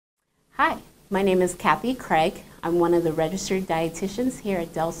Hi, my name is Kathy Craig. I'm one of the registered dietitians here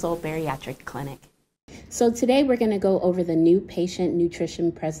at Del Sol Bariatric Clinic. So today we're going to go over the new patient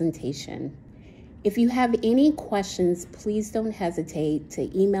nutrition presentation. If you have any questions, please don't hesitate to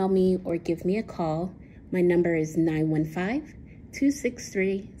email me or give me a call. My number is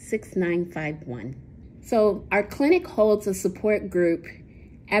 915-263-6951. So our clinic holds a support group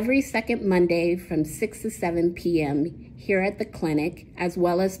every second Monday from 6 to 7 p.m. here at the clinic, as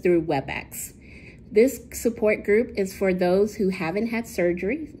well as through WebEx. This support group is for those who haven't had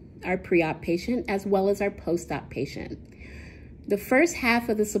surgery, our pre-op patient, as well as our post-op patient. The first half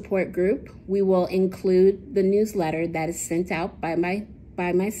of the support group, we will include the newsletter that is sent out by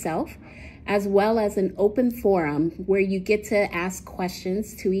myself, as well as an open forum where you get to ask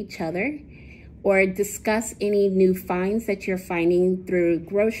questions to each other or discuss any new finds that you're finding through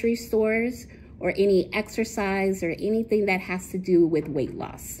grocery stores or any exercise or anything that has to do with weight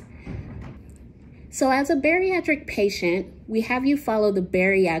loss. So as a bariatric patient, we have you follow the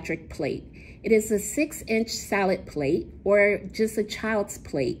bariatric plate. It is a 6-inch salad plate or just a child's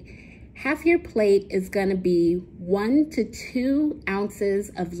plate. Half your plate is gonna be 1 to 2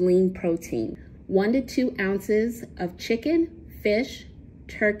 ounces of lean protein, 1 to 2 ounces of chicken, fish,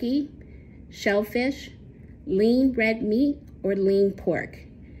 turkey, shellfish, lean red meat, or lean pork.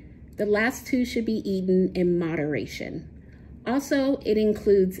 The last 2 should be eaten in moderation. Also, it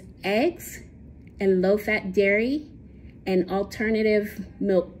includes eggs and low-fat dairy and alternative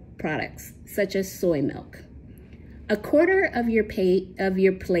milk products, such as soy milk. A quarter of your plate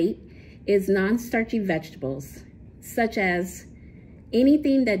is non-starchy vegetables, such as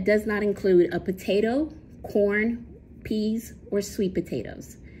anything that does not include a potato, corn, peas, or sweet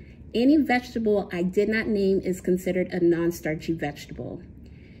potatoes. Any vegetable I did not name is considered a non-starchy vegetable.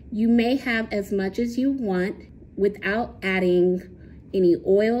 You may have as much as you want without adding any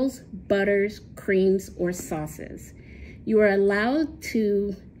oils, butters, creams, or sauces. You are allowed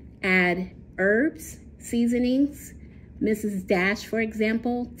to add herbs, seasonings, Mrs. Dash, for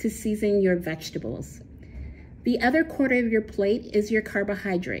example, to season your vegetables. The other quarter of your plate is your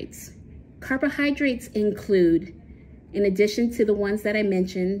carbohydrates. Carbohydrates include, in addition to the ones that I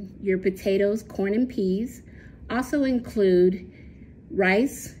mentioned, your potatoes, corn, and peas, also include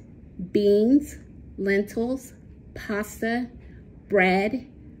rice, beans, lentils, pasta, bread,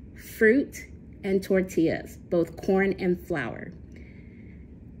 fruit, and tortillas, both corn and flour.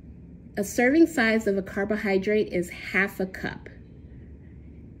 A serving size of a carbohydrate is half a cup.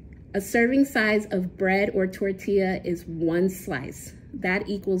 A serving size of bread or tortilla is 1 slice. That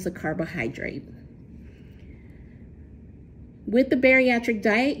equals a carbohydrate. With the bariatric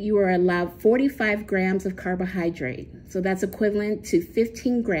diet, you are allowed 45 grams of carbohydrate. So that's equivalent to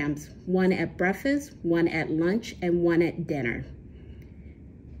 15 grams, 1 at breakfast, 1 at lunch, and 1 at dinner.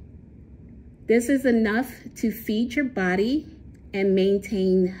 This is enough to feed your body and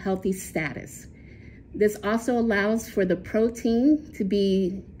maintain healthy status. This also allows for the protein to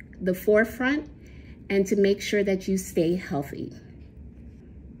be the forefront and to make sure that you stay healthy.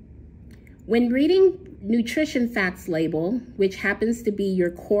 When reading nutrition facts label, which happens to be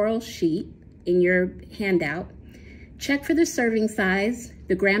your coral sheet in your handout, check for the serving size,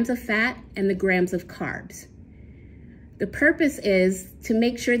 the grams of fat, and the grams of carbs. The purpose is to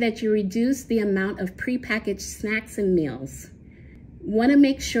make sure that you reduce the amount of prepackaged snacks and meals. You want to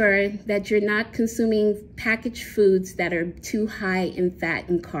make sure that you're not consuming packaged foods that are too high in fat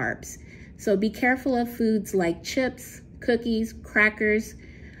and carbs. So be careful of foods like chips, cookies, crackers,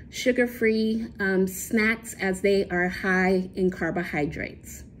 sugar-free snacks, as they are high in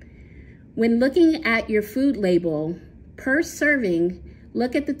carbohydrates. When looking at your food label, per serving,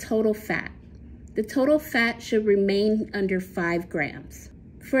 look at the total fat. The total fat should remain under 5 grams.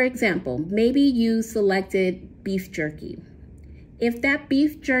 For example, maybe you selected beef jerky. If that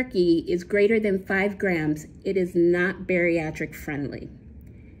beef jerky is greater than 5 grams, it is not bariatric friendly.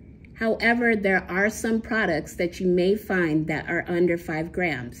 However, there are some products that you may find that are under 5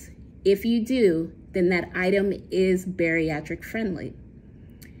 grams. If you do, then that item is bariatric friendly.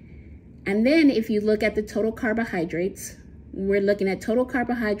 And then if you look at the total carbohydrates, we're looking at total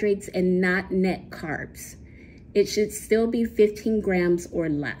carbohydrates and not net carbs. It should still be 15 grams or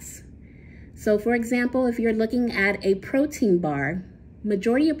less. So for example, if you're looking at a protein bar,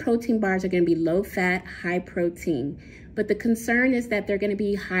 majority of protein bars are going to be low fat, high protein, but the concern is that they're going to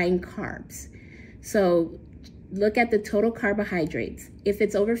be high in carbs. So look at the total carbohydrates. If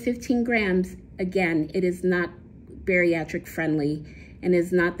it's over 15 grams, again, it is not bariatric friendly and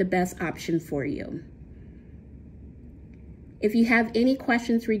is not the best option for you. If you have any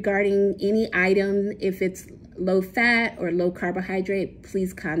questions regarding any item, if it's low fat or low carbohydrate,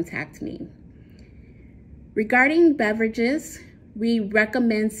 please contact me. Regarding beverages, we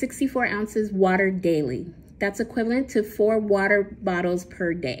recommend 64 ounces water daily. That's equivalent to 4 water bottles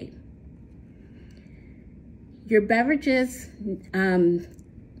per day. Your beverages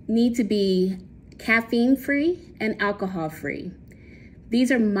need to be caffeine-free and alcohol-free.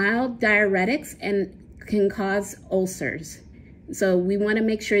 These are mild diuretics and can cause ulcers. So we want to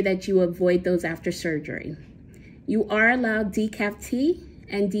make sure that you avoid those after surgery. You are allowed decaf tea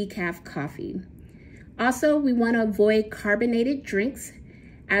and decaf coffee. Also, we want to avoid carbonated drinks,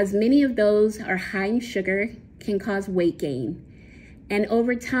 as many of those are high in sugar, can cause weight gain, and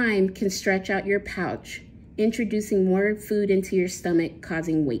over time can stretch out your pouch, introducing more food into your stomach,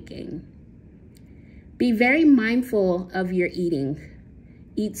 causing weight gain. Be very mindful of your eating.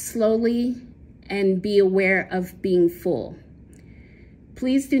 Eat slowly and be aware of being full.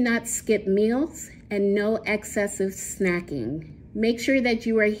 Please do not skip meals and no excessive snacking. Make sure that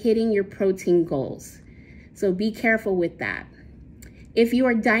you are hitting your protein goals. So be careful with that. If you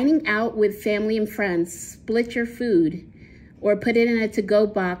are dining out with family and friends, split your food or put it in a to-go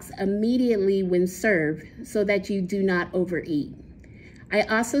box immediately when served so that you do not overeat. I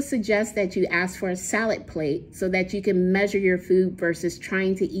also suggest that you ask for a salad plate so that you can measure your food versus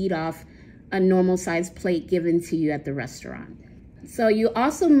trying to eat off a normal sized plate given to you at the restaurant. So you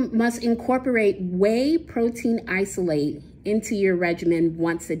also must incorporate whey protein isolate into your regimen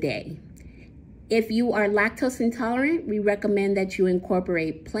once a day. If you are lactose intolerant, we recommend that you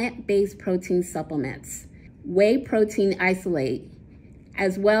incorporate plant-based protein supplements, whey protein isolate,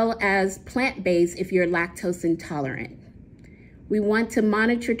 as well as plant-based if you're lactose intolerant. We want to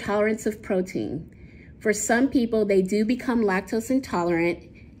monitor tolerance of protein. For some people, they do become lactose intolerant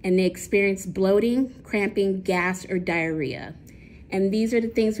and they experience bloating, cramping, gas, or diarrhea. And these are the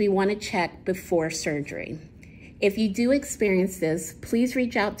things we want to check before surgery. If you do experience this, please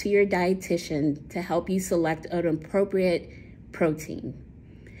reach out to your dietitian to help you select an appropriate protein.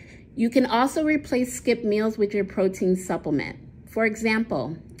 You can also replace skipped meals with your protein supplement. For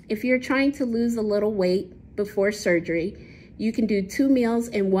example, if you're trying to lose a little weight before surgery, you can do 2 meals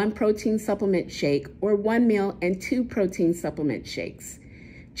and 1 protein supplement shake, or 1 meal and 2 protein supplement shakes.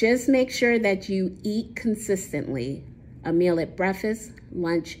 Just make sure that you eat consistently, a meal at breakfast,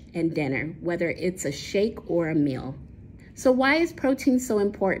 lunch, and dinner, whether it's a shake or a meal. So why is protein so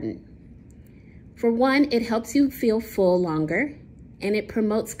important? For one, it helps you feel full longer, and it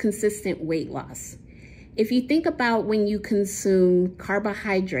promotes consistent weight loss. If you think about when you consume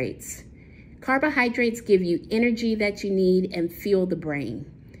carbohydrates, carbohydrates give you energy that you need and fuel the brain.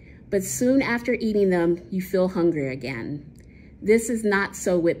 But soon after eating them, you feel hungry again. This is not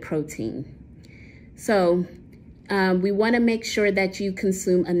so with protein. So we want to make sure that you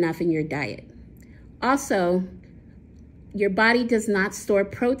consume enough in your diet. Also, your body does not store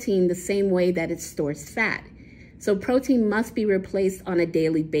protein the same way that it stores fat. So protein must be replaced on a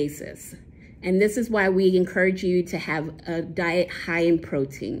daily basis. And this is why we encourage you to have a diet high in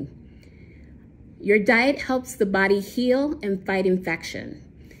protein. Your diet helps the body heal and fight infection.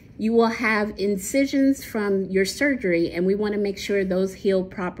 You will have incisions from your surgery, and we want to make sure those heal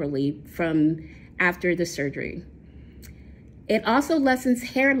properly from after the surgery. It also lessens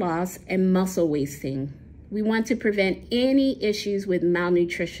hair loss and muscle wasting. We want to prevent any issues with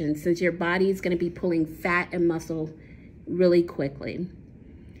malnutrition since your body is going to be pulling fat and muscle really quickly.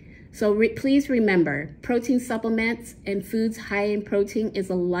 So please remember, protein supplements and foods high in protein is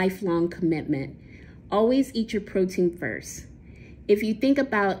a lifelong commitment. Always eat your protein first. If you think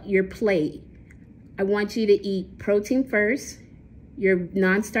about your plate, I want you to eat protein first, your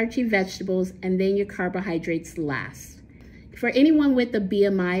non-starchy vegetables, and then your carbohydrates last. For anyone with a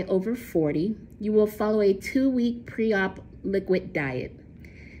BMI over 40, you will follow a 2-week pre-op liquid diet.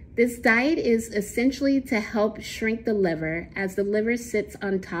 This diet is essentially to help shrink the liver as the liver sits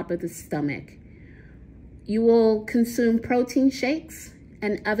on top of the stomach. You will consume protein shakes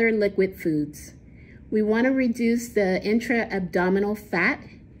and other liquid foods. We want to reduce the intra-abdominal fat,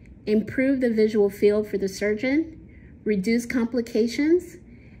 improve the visual field for the surgeon, reduce complications,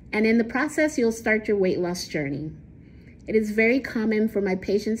 and in the process, you'll start your weight loss journey. It is very common for my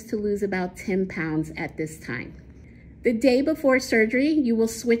patients to lose about 10 pounds at this time. The day before surgery, you will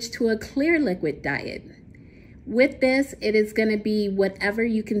switch to a clear liquid diet. With this, it is going to be whatever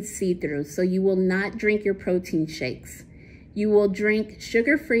you can see through, so you will not drink your protein shakes. You will drink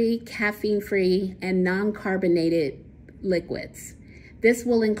sugar-free, caffeine-free, and non-carbonated liquids. This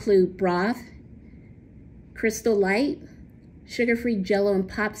will include broth, Crystal Light, sugar-free Jell-O and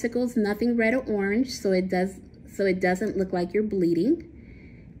popsicles, nothing red or orange, so it doesn't look like you're bleeding,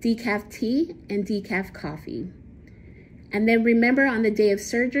 decaf tea, and decaf coffee. And then remember, on the day of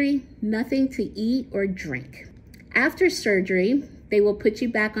surgery, nothing to eat or drink. After surgery, they will put you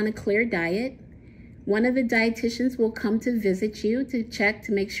back on a clear diet. One of the dietitians will come to visit you to check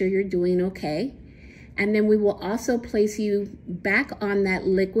to make sure you're doing okay. And then we will also place you back on that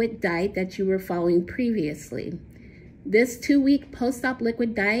liquid diet that you were following previously. This 2-week post-op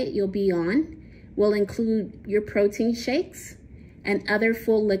liquid diet you'll be on will include your protein shakes and other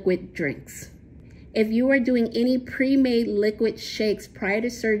full liquid drinks. If you are doing any pre-made liquid shakes prior to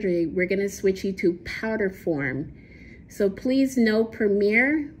surgery, we're going to switch you to powder form. So please no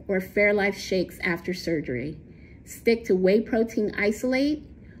Premier or Fairlife shakes after surgery. Stick to whey protein isolate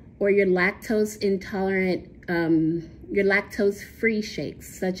or your lactose intolerant, your lactose-free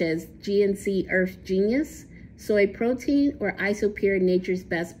shakes, such as GNC Earth Genius, soy protein, or Isopure Nature's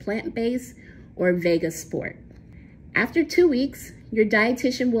Best plant-based, or Vega Sport. After 2 weeks, your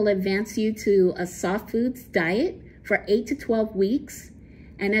dietitian will advance you to a soft foods diet for 8 to 12 weeks.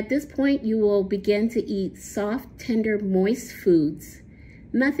 And at this point, you will begin to eat soft, tender, moist foods.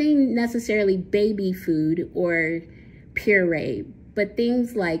 Nothing necessarily baby food or puree, but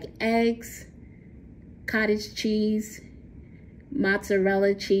things like eggs, cottage cheese,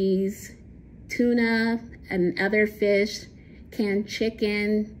 mozzarella cheese, tuna and other fish, canned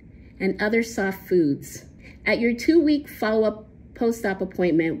chicken, and other soft foods. At your 2-week follow-up post-op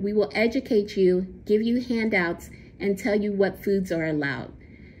appointment, we will educate you, give you handouts, and tell you what foods are allowed.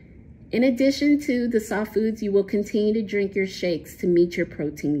 In addition to the soft foods, you will continue to drink your shakes to meet your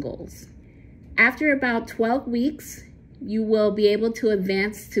protein goals. After about 12 weeks, you will be able to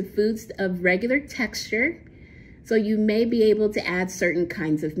advance to foods of regular texture. So you may be able to add certain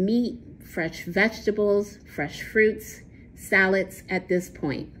kinds of meat, fresh vegetables, fresh fruits, salads at this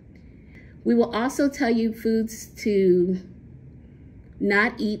point. We will also tell you foods to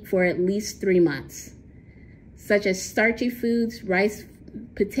not eat for at least 3 months, such as starchy foods, rice,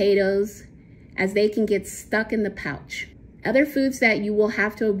 potatoes, as they can get stuck in the pouch. Other foods that you will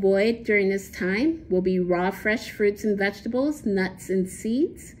have to avoid during this time will be raw, fresh fruits and vegetables, nuts and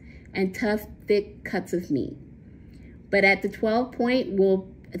seeds, and tough, thick cuts of meat. But at the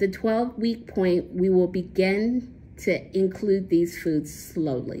 12-week point, we will begin to include these foods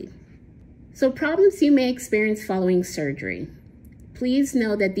slowly. So problems you may experience following surgery. Please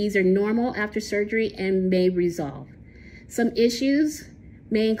know that these are normal after surgery and may resolve. Some issues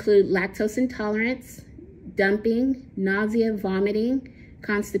may include lactose intolerance, dumping, nausea, vomiting,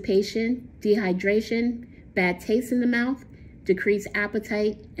 constipation, dehydration, bad taste in the mouth, decreased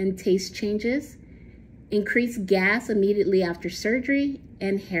appetite and taste changes, increased gas immediately after surgery,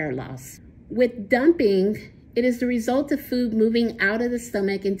 and hair loss. With dumping, it is the result of food moving out of the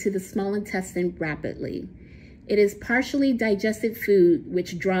stomach into the small intestine rapidly. It is partially digested food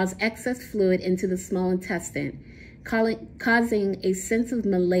which draws excess fluid into the small intestine, causing a sense of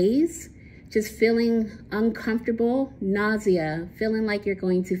malaise, just feeling uncomfortable, nausea, feeling like you're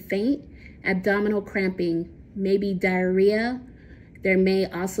going to faint, abdominal cramping, maybe diarrhea. There may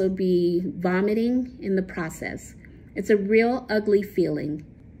also be vomiting in the process. It's a real ugly feeling.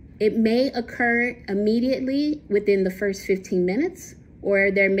 It may occur immediately within the first 15 minutes,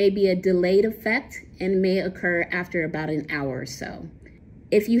 or there may be a delayed effect and may occur after about an hour or so.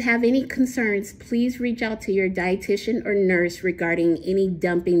 If you have any concerns, please reach out to your dietitian or nurse regarding any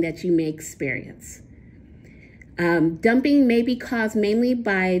dumping that you may experience. Dumping may be caused mainly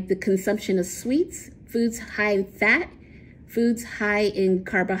by the consumption of sweets, foods high in fat, foods high in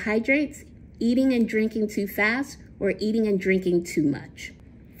carbohydrates, eating and drinking too fast, or eating and drinking too much.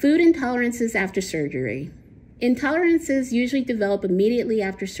 Food intolerances after surgery. Intolerances usually develop immediately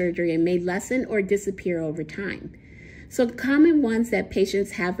after surgery and may lessen or disappear over time. So common ones that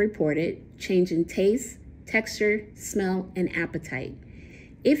patients have reported: change in taste, texture, smell, and appetite.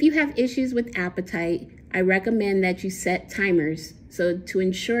 If you have issues with appetite, I recommend that you set timers to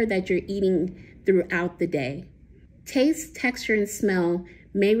ensure that you're eating throughout the day. Taste, texture, and smell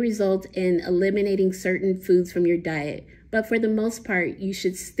may result in eliminating certain foods from your diet, but for the most part, you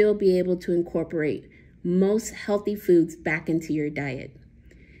should still be able to incorporate most healthy foods back into your diet.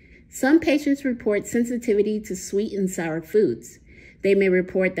 Some patients report sensitivity to sweet and sour foods. They may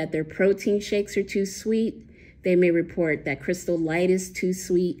report that their protein shakes are too sweet. They may report that Crystal Light is too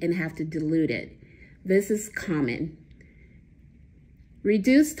sweet and have to dilute it. This is common.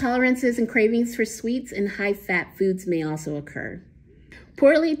 Reduced tolerances and cravings for sweets and high-fat foods may also occur.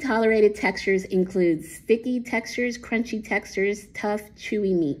 Poorly tolerated textures include sticky textures, crunchy textures, tough,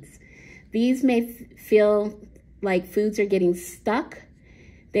 chewy meats. These may feel like foods are getting stuck.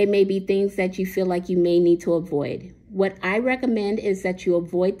 They may be things that you feel like you may need to avoid. What I recommend is that you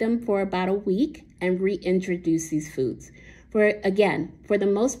avoid them for about a week and reintroduce these foods. For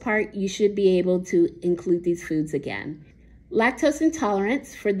the most part, you should be able to include these foods again. Lactose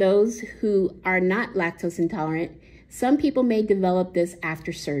intolerance, for those who are not lactose intolerant, some people may develop this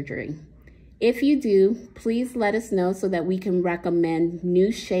after surgery. If you do, please let us know so that we can recommend new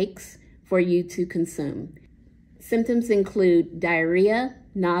shakes for you to consume. Symptoms include diarrhea,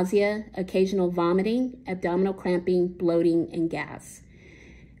 nausea, occasional vomiting, abdominal cramping, bloating, and gas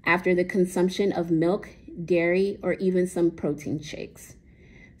after the consumption of milk, dairy, or even some protein shakes.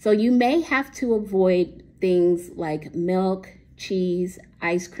 So you may have to avoid things like milk, cheese,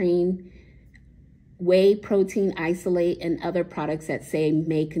 ice cream, whey protein isolate, and other products that say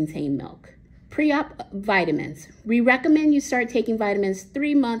may contain milk. Pre-op vitamins. We recommend you start taking vitamins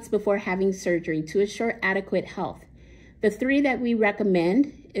 3 months before having surgery to assure adequate health. The 3 that we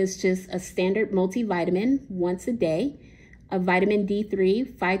recommend is just a standard multivitamin once a day, a vitamin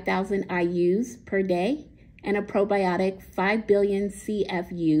D3 5,000 IUs per day, and a probiotic 5 billion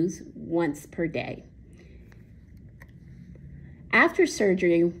CFUs once per day. After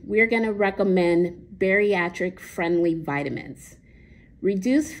surgery, we're going to recommend bariatric friendly vitamins.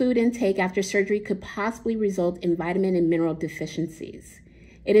 Reduced food intake after surgery could possibly result in vitamin and mineral deficiencies.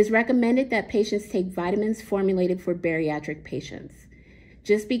 It is recommended that patients take vitamins formulated for bariatric patients,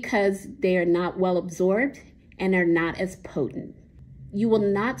 just because they are not well absorbed and are not as potent. You will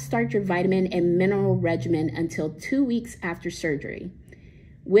not start your vitamin and mineral regimen until 2 weeks after surgery,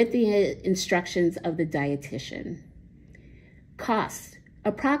 with the instructions of the dietitian. Cost.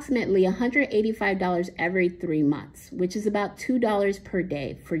 Approximately $185 every 3 months, which is about $2 per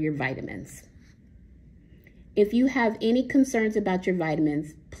day for your vitamins. If you have any concerns about your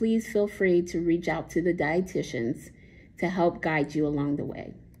vitamins, please feel free to reach out to the dietitians to help guide you along the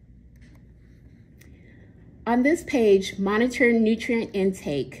way. On this page, monitor nutrient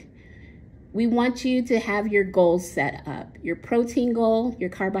intake. We want you to have your goals set up, your protein goal,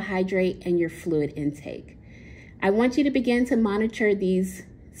 your carbohydrate, and your fluid intake. I want you to begin to monitor these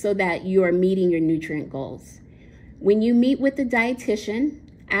so that you are meeting your nutrient goals. When you meet with the dietitian,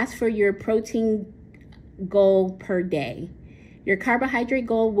 ask for your protein goal per day. Your carbohydrate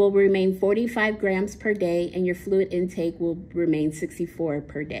goal will remain 45 grams per day, and your fluid intake will remain 64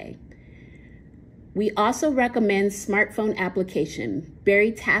 per day. We also recommend smartphone application,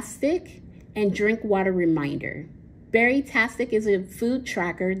 Bariatric and Drink Water Reminder. Bariatric is a food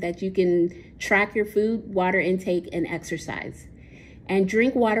tracker that you can track your food, water intake, and exercise. And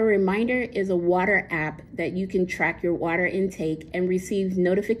Drink Water Reminder is a water app that you can track your water intake and receive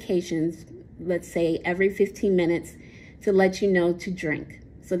notifications, let's say every 15 minutes, to let you know to drink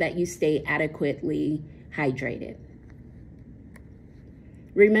so that you stay adequately hydrated.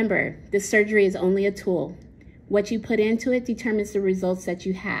 Remember, this surgery is only a tool. What you put into it determines the results that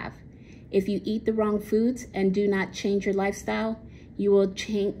you have. If you eat the wrong foods and do not change your lifestyle, you will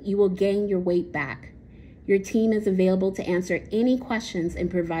gain your weight back. Your team is available to answer any questions and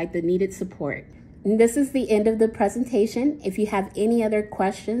provide the needed support. And this is the end of the presentation. If you have any other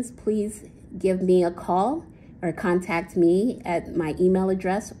questions, please give me a call or contact me at my email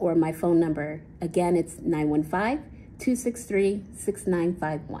address or my phone number. Again, it's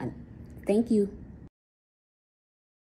 915-263-6951. Thank you.